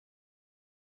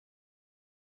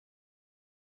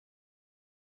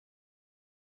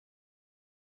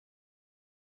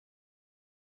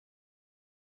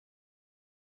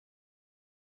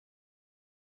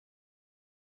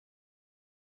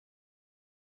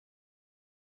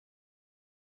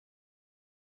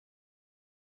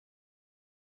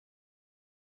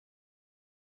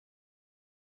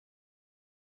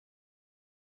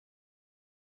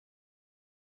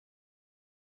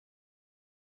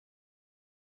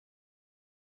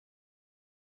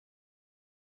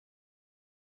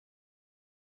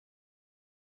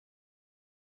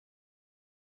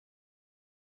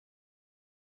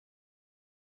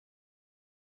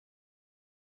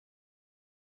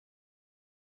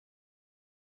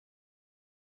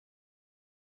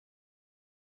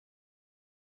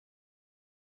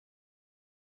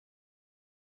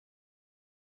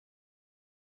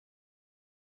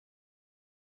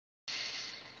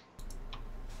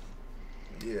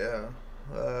Yeah.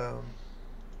 Um,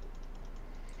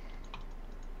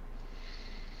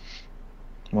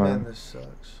 Well, man, this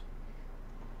sucks.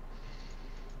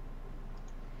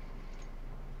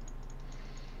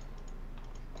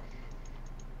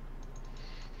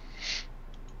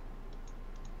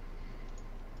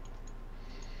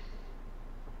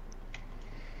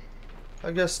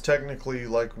 I guess technically,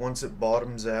 like, once it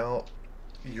bottoms out,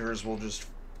 yours will just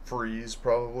freeze,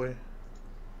 probably.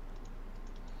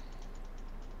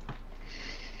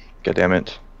 God damn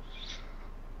it.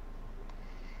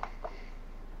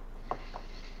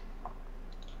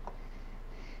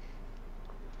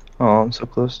 Oh, I'm so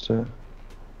close to. I'm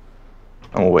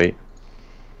gonna wait.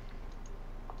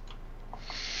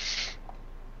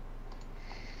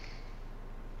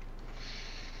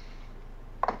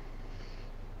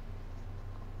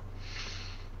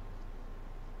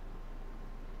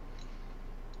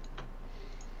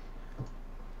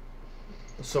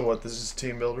 So what, this is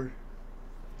Team Builder?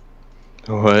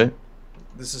 What?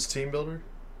 This is Team Builder?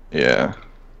 Yeah.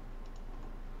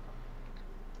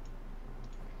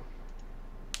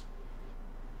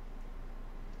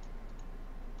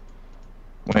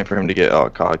 Waiting for him to get all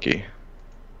cocky.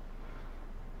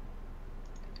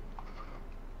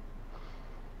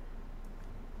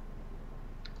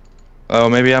 Oh,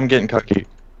 maybe I'm getting cocky.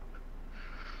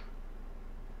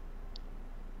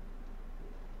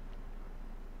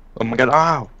 Oh my god,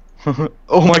 ow!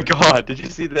 Oh my god, did you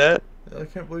see that? I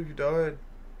can't believe you died.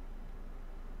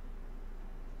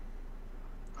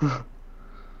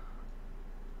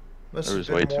 Must There have was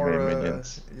been way too many more,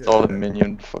 minions. It's all the yeah.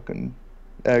 minion fucking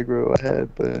aggro I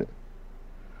had, but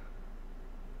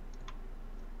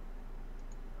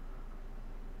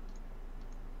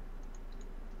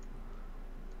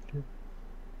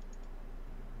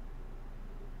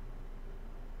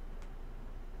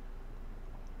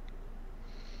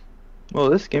well,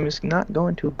 this game is not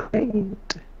going too great.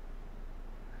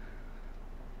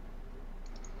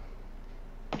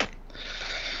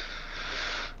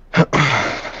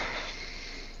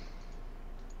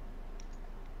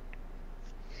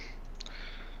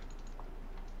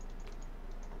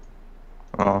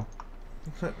 Oh,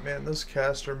 Man, those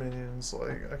caster minions,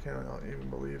 like, I can't even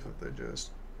believe that they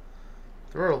just.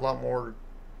 There were a lot more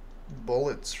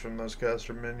bullets from those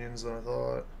caster minions than I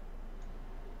thought.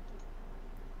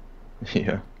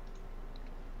 yeah.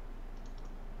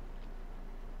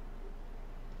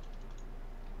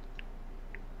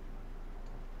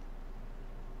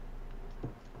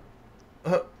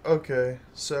 Okay,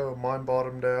 so mine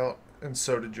bottomed out, and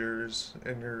so did yours,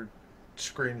 and your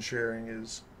screen sharing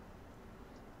is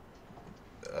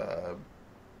uh,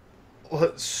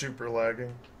 super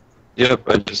lagging. Yep,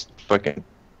 I just fucking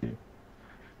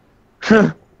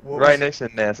What right was next to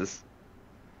Nasus.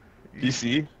 Do you you?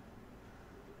 see?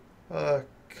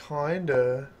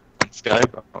 Kinda. On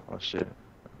Skype? Oh shit.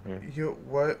 Here. You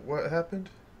what happened?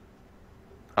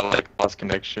 I like lost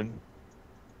connection.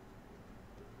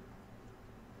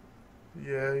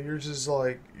 Yeah, yours is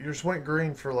like yours went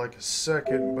green for like a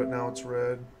second, but now it's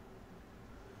red.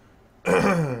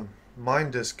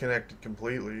 Mine disconnected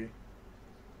completely.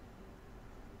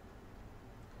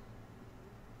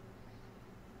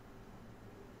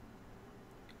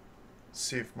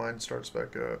 See if mine starts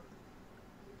back up.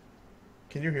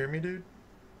 Can you hear me, dude?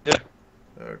 Yeah.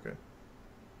 Okay.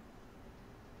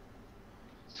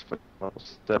 It's fucking level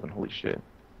 7, holy shit.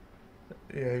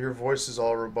 Yeah, your voice is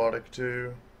all robotic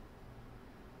too.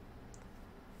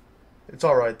 It's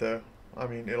all right though. I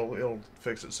mean, it'll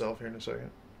fix itself here in a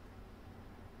second.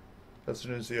 As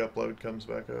soon as the upload comes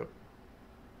back up,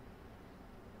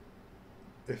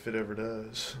 if it ever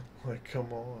does. Like,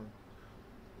 come on.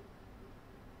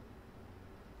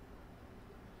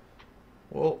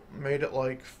 Well, made it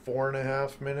like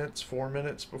 4.5 minutes, 4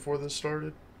 minutes before this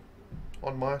started.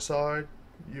 On my side,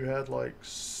 you had like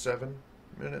 7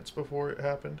 minutes before it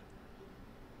happened.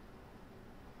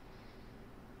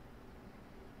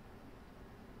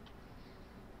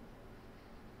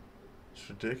 It's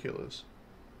ridiculous.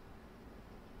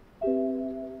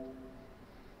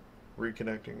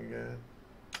 Reconnecting again.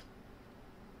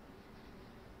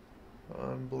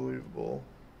 Unbelievable.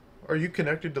 Are you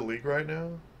connected to League right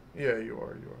now? Yeah, you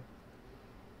are. You are.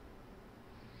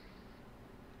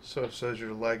 So it says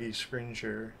your laggy screen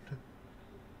share.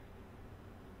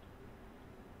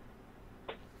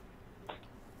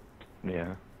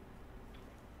 Yeah.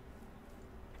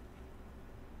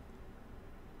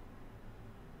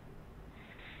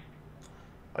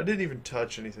 I didn't even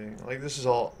touch anything. Like, this is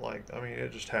all, like, I mean,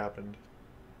 it just happened.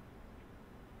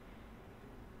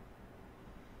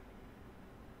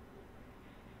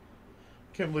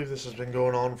 Can't believe this has been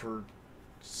going on for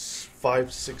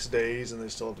 5, 6 days and they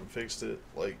still haven't fixed it.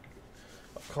 Like,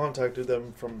 I've contacted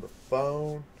them from the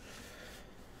phone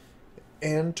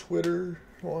and Twitter.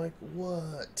 Like,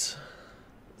 what?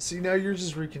 See, now you're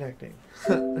just reconnecting.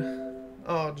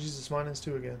 Oh, Jesus, mine is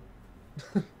too again.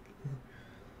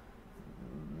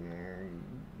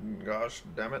 Gosh,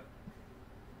 damn it.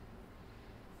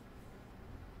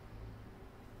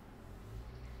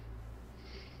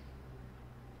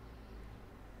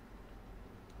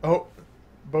 Oh,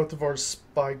 both of ours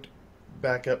spiked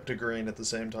back up to green at the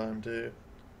same time, too.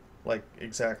 Like,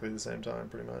 exactly the same time,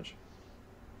 pretty much.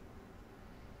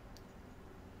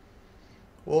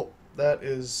 Well, that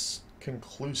is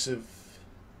conclusive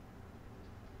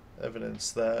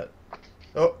evidence that.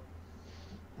 Oh,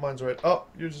 mine's red. Oh,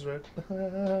 yours is red.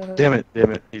 Damn it,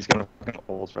 damn it. He's gonna fucking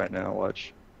ult right now,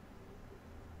 watch.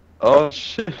 Oh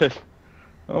shit.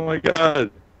 Oh my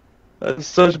god. That's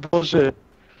such bullshit.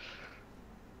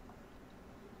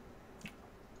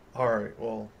 Alright,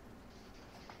 well.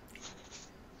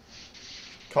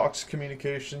 Cox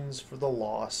Communications for the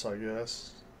loss, I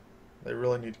guess. They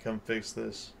really need to come fix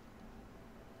this.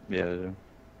 Yeah.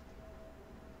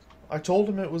 I told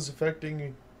him it was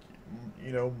affecting,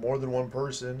 more than one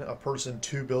person, a person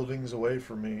 2 buildings away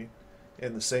from me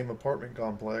in the same apartment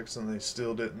complex, and they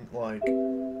still didn't, like,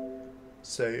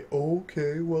 say,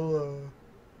 okay, well,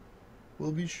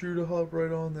 we'll be sure to hop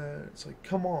right on that. It's like,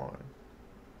 come on.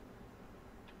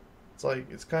 It's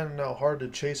like, it's kind of now hard to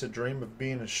chase a dream of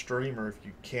being a streamer if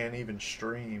you can't even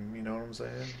stream, you know what I'm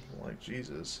saying? Like,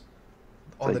 Jesus.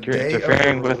 It's On the like you're day of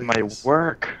interfering the with my release.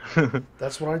 work.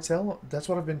 That's what I tell. That's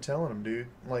what I've been telling them, dude.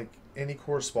 Like any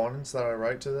correspondence that I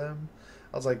write to them,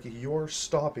 I was like, "You're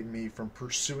stopping me from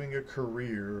pursuing a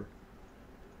career,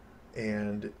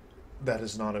 and that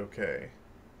is not okay."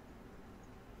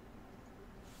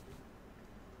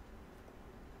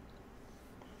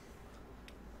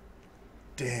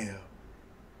 Damn.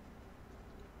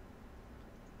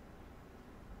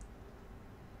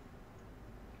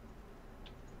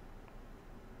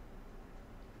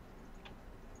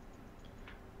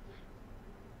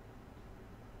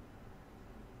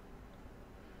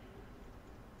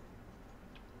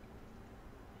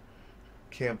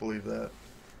 Can't believe that.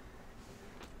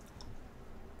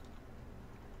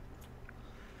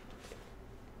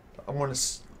 I'm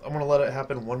gonna let it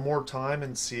happen one more time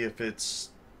and see if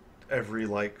it's every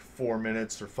like 4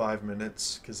 minutes or 5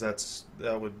 minutes, because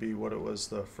that would be what it was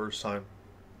the first time.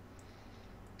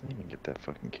 I didn't even get that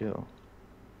fucking kill.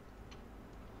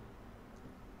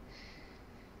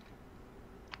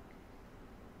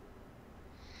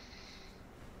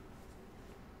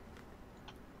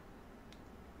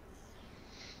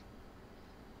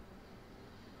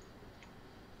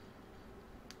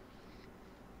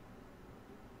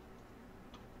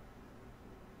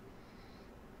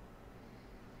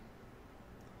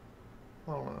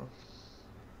 I don't know.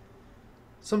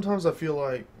 Sometimes I feel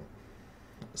like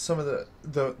some of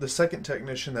the second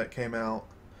technician that came out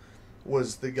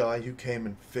was the guy who came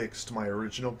and fixed my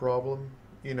original problem,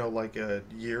 like a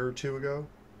year or two ago.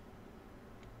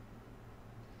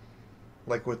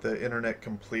 Like with the internet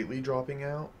completely dropping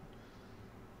out.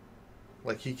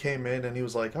 Like he came in and he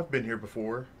was like, I've been here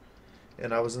before.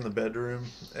 And I was in the bedroom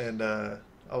and I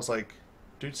was like,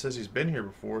 dude says he's been here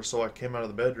before. So I came out of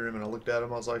the bedroom and I looked at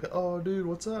him. I was like, oh, dude,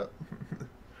 what's up?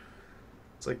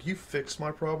 It's like, you fixed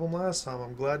my problem last time.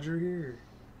 I'm glad you're here.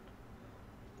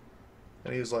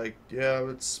 And he was like, yeah,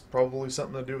 it's probably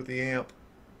something to do with the amp.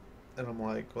 And I'm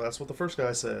like, well, that's what the first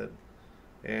guy said.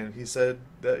 And he said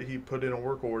that he put in a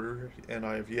work order, and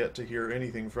I have yet to hear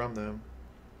anything from them.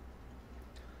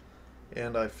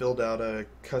 And I filled out a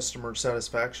customer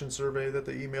satisfaction survey that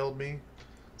they emailed me,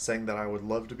 saying that I would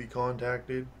love to be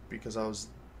contacted because I was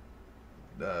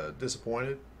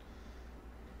disappointed.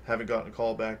 Haven't gotten a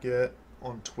call back yet.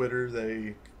 On Twitter,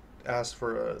 they asked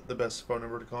for the best phone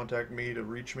number to contact me to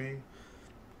reach me.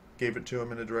 Gave it to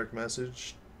them in a direct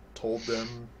message. Told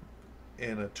them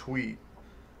in a tweet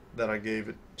that I gave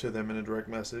it to them in a direct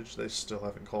message. They still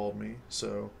haven't called me,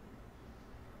 so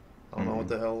I don't know what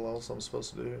the hell else I'm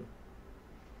supposed to do.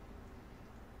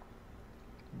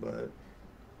 But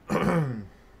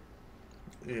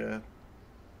yeah,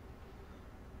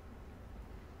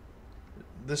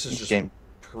 this is This just game.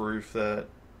 proof that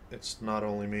it's not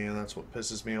only me, and that's what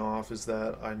pisses me off is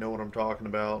that I know what I'm talking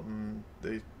about, and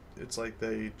it's like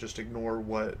they just ignore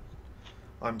what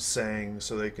I'm saying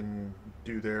so they can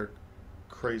do their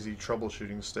crazy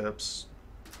troubleshooting steps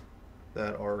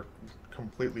that are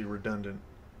completely redundant.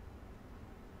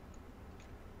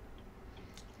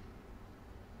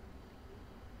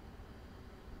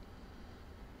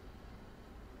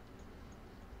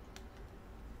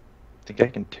 Think I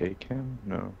can take him?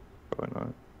 No, probably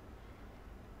not.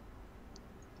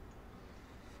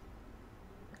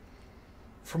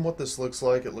 From what this looks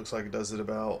like, it looks like it does it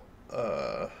about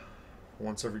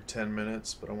once every 10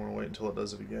 minutes, but I want to wait until it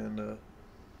does it again to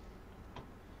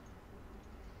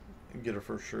get a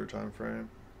for sure time frame.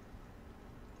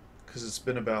 Because it's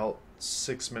been about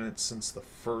 6 minutes since the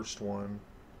first one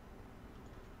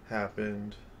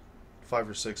happened, 5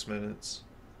 or 6 minutes,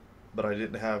 but I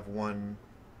didn't have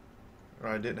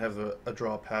a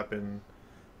drop happen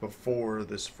before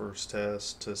this first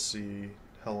test to see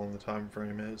how long the time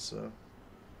frame is, so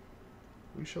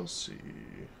we shall see.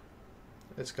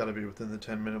 It's got to be within the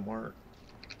 10-minute mark,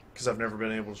 because I've never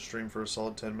been able to stream for a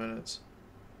solid 10 minutes.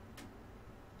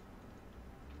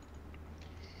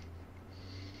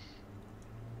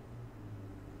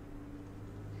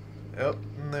 Yep,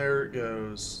 and there it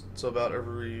goes. So about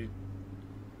every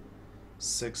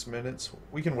 6 minutes.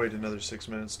 We can wait another 6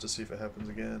 minutes to see if it happens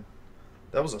again.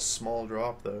 That was a small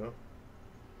drop though.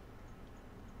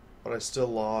 But I still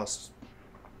lost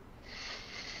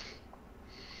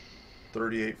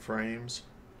 38 frames.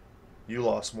 You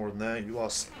lost more than that. You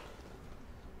lost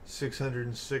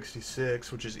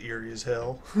 666, which is eerie as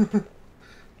hell.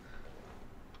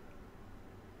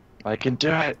 I can do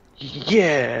it!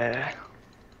 Yeah!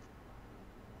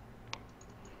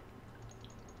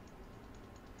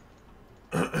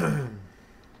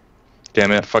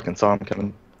 Damn it, I fucking saw him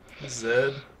coming.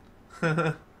 Zed?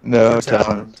 No,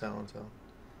 Talon.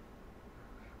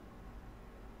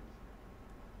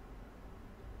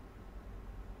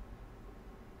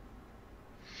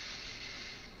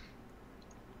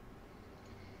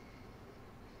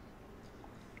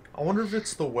 I wonder if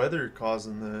it's the weather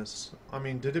causing this. I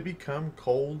mean, did it become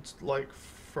cold like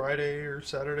Friday or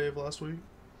Saturday of last week?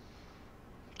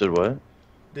 Did what?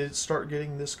 Did it start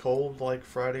getting this cold like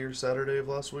Friday or Saturday of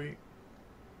last week?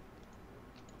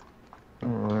 I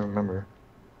don't really remember.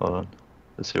 Hold on.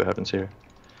 Let's see what happens here.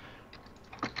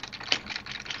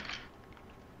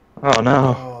 Oh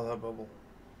no! Oh, that bubble.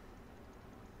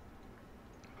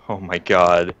 Oh my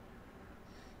god.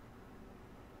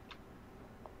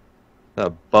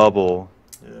 That bubble.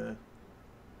 Yeah.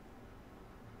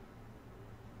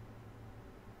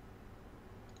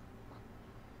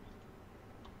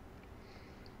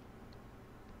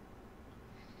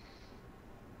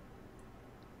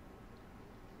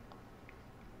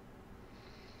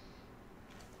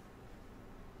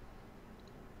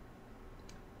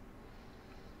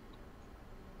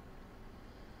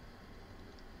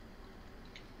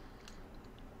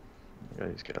 Yeah,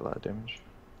 he's got a lot of damage.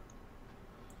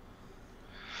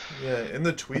 Yeah, in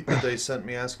the tweet that they sent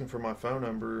me asking for my phone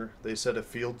number, they said a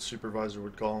field supervisor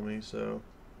would call me, so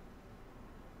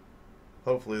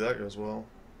hopefully that goes well.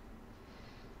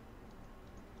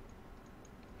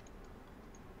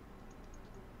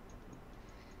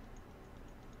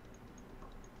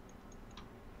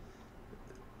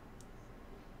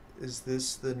 Is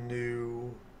this the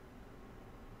new...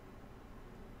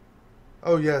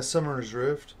 Oh yeah, Summoner's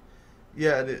Rift.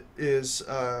 Yeah, it is.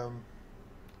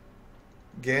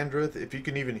 Gandrith, if you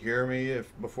can even hear me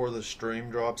if before the stream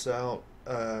drops out,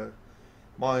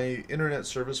 my internet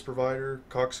service provider,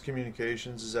 Cox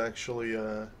Communications, is actually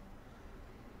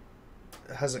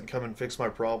hasn't come and fixed my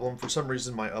problem. For some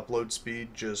reason, my upload speed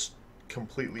just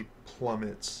completely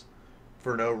plummets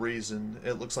for no reason.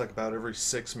 It looks like about every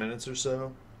 6 minutes or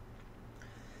so,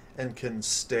 and can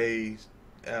stay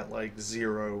at like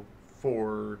 0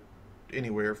 for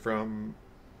anywhere from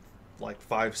like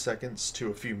 5 seconds to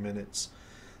a few minutes.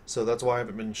 So that's why I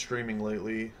haven't been streaming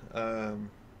lately.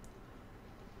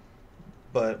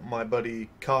 But my buddy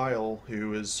Kyle,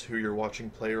 who you're watching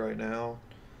play right now,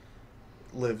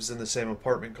 lives in the same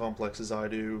apartment complex as I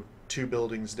do, 2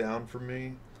 buildings down from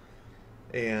me,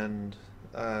 and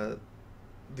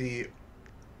the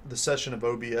session of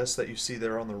OBS that you see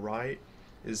there on the right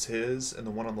is his, and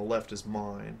the one on the left is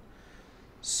mine.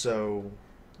 So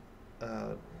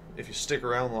if you stick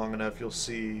around long enough, you'll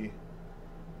see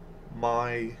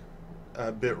my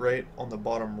bitrate on the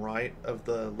bottom right of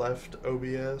the left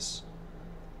OBS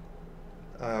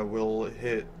will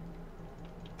hit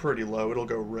pretty low. It'll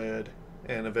go red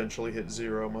and eventually hit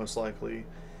 0 most likely,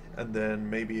 and then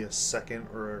maybe a second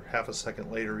or half a second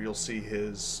later you'll see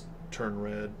his turn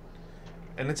red,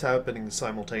 and it's happening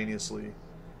simultaneously.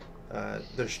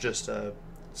 There's just a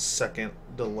second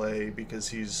delay because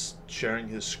he's sharing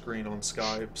his screen on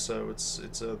Skype, so it's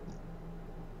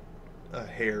a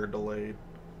hair delayed.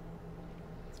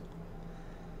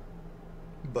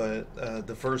 But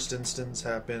the first instance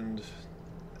happened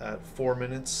at 4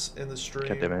 minutes in the stream.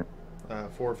 God damn it.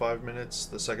 4 or 5 minutes.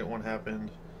 The second one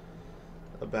happened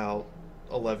about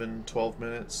 11, 12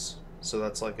 minutes. So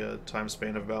that's like a time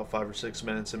span of about 5 or 6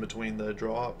 minutes in between the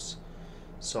drops.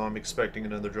 So I'm expecting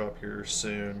another drop here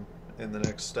soon in the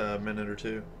next minute or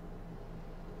two.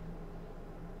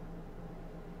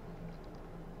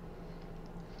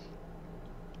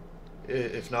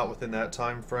 If not within that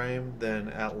time frame, then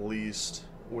at least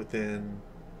within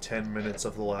 10 minutes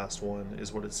of the last one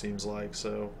is what it seems like.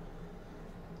 So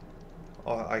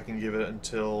I can give it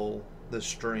until the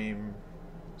stream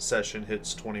session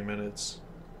hits 20 minutes,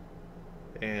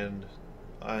 and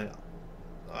I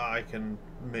I can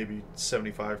maybe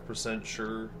 75%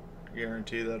 sure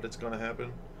guarantee that it's going to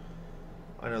happen.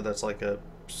 I know that's like a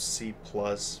C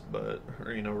plus, but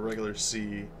or regular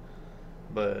C,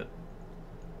 but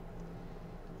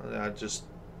I just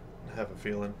have a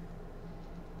feeling.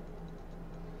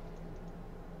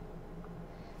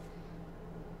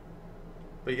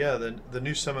 But yeah, the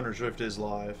new Summoner's Rift is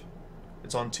live.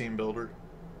 It's on Team Builder.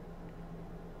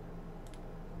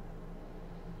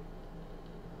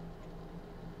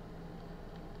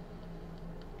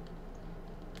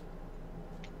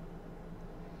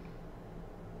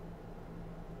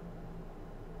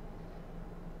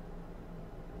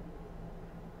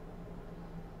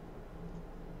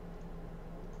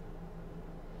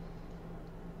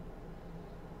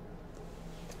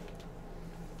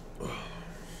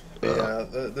 Yeah,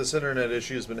 this internet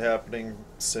issue has been happening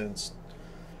since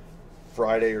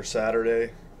Friday or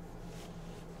Saturday.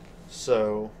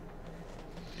 So,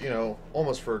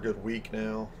 almost for a good week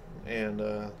now.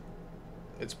 And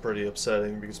it's pretty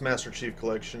upsetting because Master Chief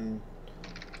Collection,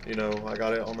 I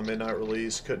got it on the midnight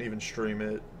release, couldn't even stream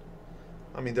it.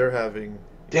 I mean, they're having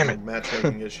Damn it.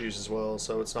 matchmaking issues as well,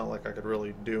 so it's not like I could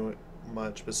really do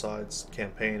much besides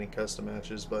campaign and custom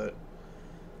matches, but,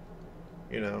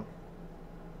 you know,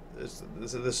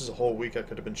 this is a whole week I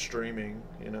could have been streaming,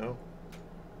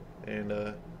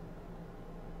 and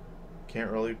can't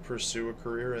really pursue a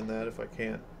career in that if I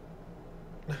can't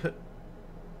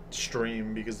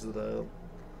stream because of the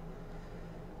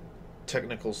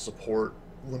technical support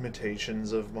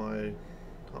limitations of my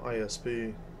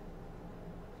ISP.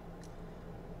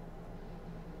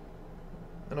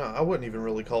 And I wouldn't even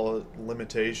really call it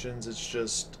limitations, it's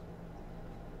just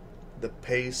the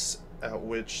pace at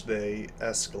which they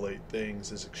escalate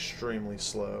things is extremely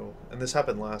slow. And this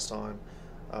happened last time.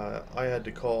 I had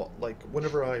to call, like,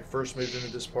 whenever I first moved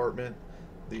into this apartment,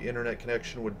 the internet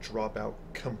connection would drop out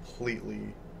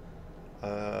completely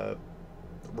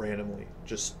randomly.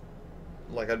 Just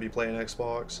like I'd be playing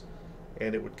Xbox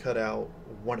and it would cut out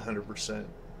 100%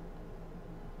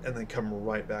 and then come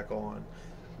right back on.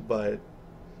 But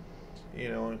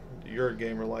you're a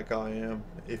gamer like I am.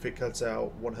 If it cuts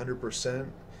out 100%,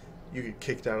 you get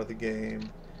kicked out of the game,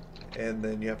 and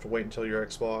then you have to wait until your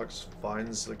Xbox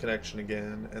finds the connection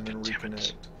again and then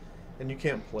reconnect. And you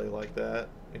can't play like that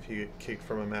if you get kicked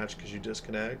from a match because you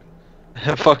disconnect.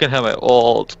 I fucking have my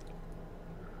ult.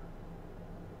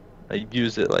 I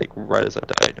used it like right as I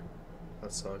died.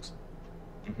 That sucks.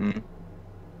 Mm-hmm.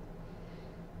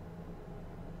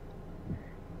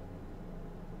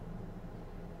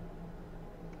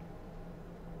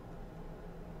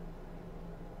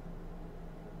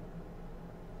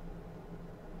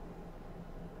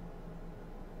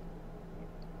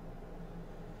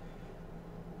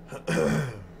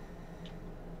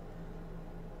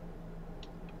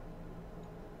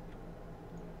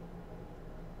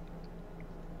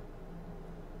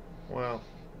 Wow.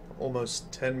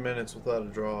 Almost 10 minutes without a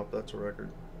drop. That's a record.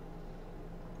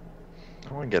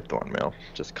 I want to get Thornmail,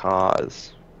 just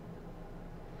cause.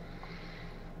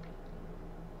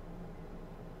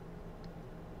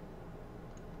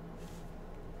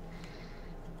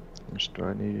 How much do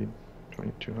I need?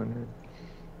 2,200.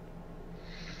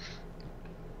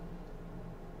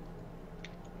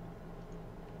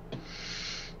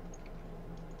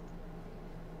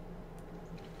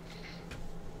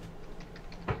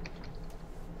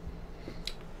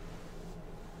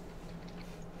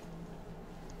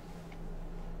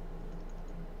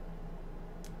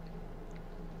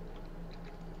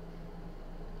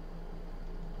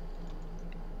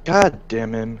 God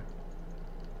damn him.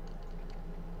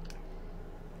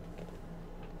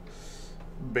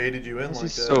 Baited you in like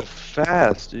He's that. so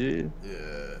fast, dude.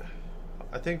 Yeah.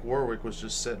 I think Warwick was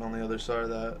just sitting on the other side of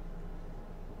that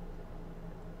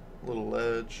little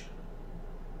ledge.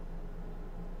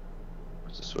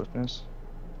 What's the swiftness?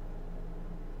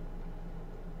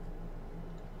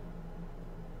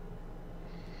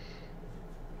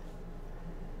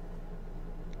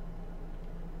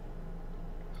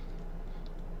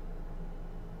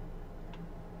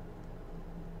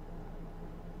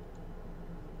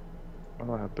 I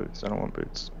don't have boots. I don't want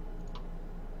boots.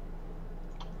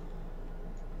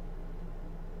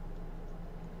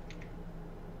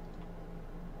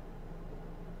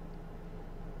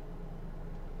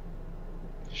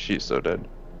 she's so dead.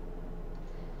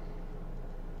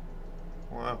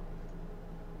 Wow.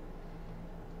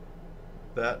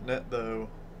 That net though.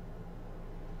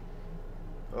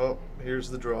 Oh, here's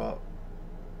the drop.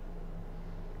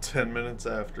 10 minutes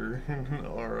after.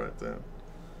 Alright then.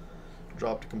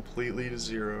 Dropped completely to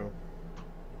 0.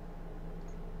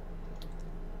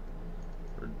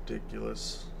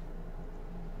 Ridiculous.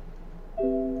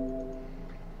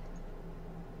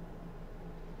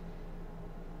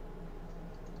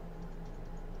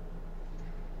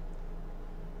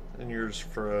 And yours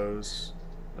froze.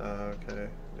 Okay.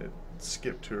 It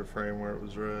skipped to a frame where it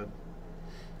was red.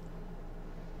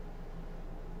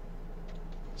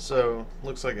 So,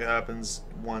 looks like it happens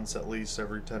once at least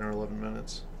every 10 or 11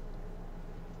 minutes.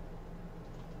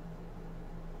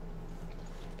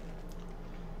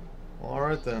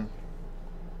 Alright then.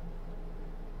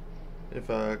 If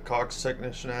a Cox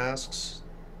technician asks,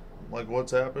 like,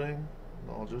 what's happening,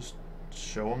 I'll just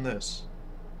show them this.